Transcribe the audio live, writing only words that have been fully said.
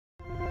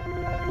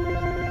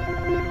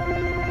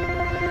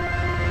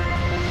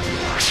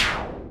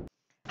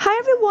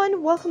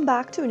everyone, welcome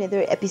back to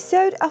another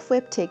episode of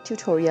Webtech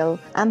Tutorial.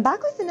 I'm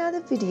back with another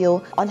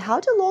video on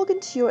how to log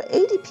into your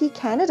ADP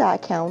Canada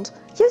account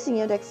using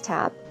your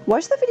desktop.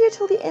 Watch the video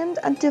till the end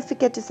and don't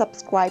forget to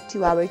subscribe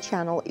to our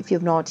channel if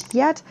you've not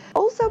yet.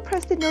 Also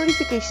press the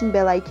notification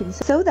bell icon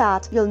so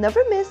that you'll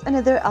never miss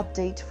another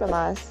update from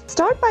us.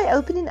 Start by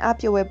opening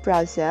up your web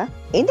browser.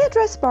 In the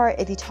address bar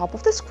at the top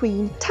of the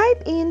screen,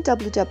 type in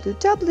www.adp.ca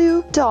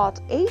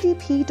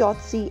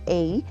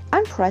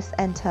and press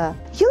enter.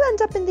 You'll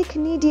end up in the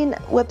Canadian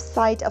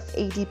website of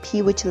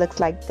ADP, which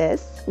looks like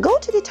this. Go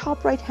to the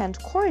top right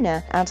hand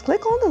corner and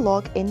click on the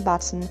login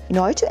button in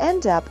order to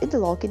end up in the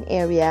login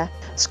area.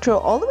 Scroll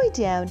all the way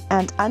down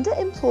and under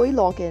employee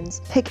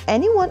logins, pick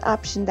any one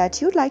option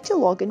that you'd like to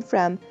log in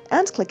from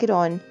and click it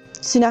on.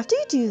 Soon after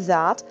you do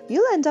that,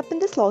 you'll end up in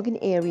this login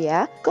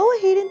area. Go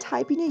ahead and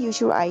type in your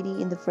user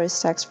ID in the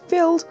first text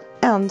field.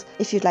 And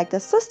if you'd like the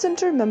assistant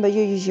to remember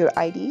your user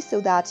ID so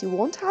that you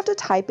won't have to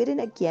type it in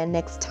again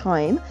next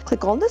time,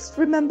 click on this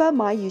Remember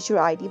My User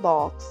ID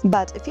box.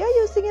 But if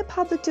you're using a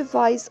public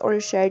device or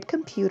a shared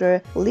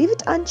computer, leave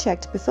it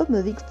unchecked before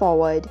moving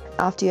forward.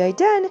 After you're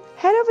done,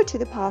 head over to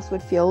the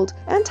password field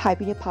and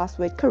type in your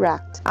password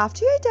correct.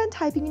 After you're done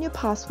typing in your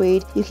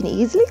password, you can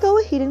easily go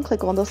ahead and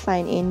click on the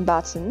sign in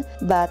button.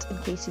 But in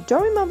case you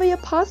don't remember your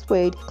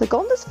password, click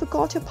on this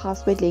Forgot Your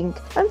Password link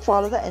and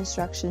follow the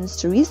instructions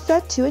to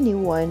reset to a new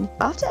one.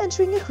 After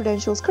entering your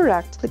credentials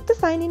correct, click the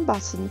sign in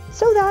button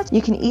so that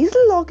you can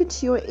easily log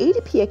into your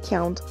ADP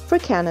account for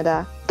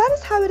Canada. That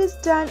is how it is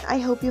done. I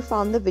hope you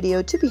found the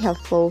video to be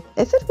helpful.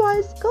 If it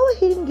was, go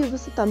ahead and give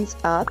us a thumbs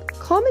up.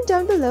 Comment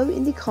down below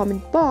in the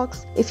comment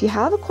box if you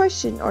have a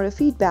question or a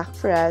feedback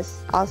for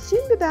us. I'll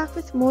soon be back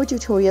with more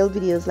tutorial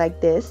videos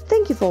like this.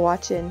 Thank you for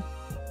watching.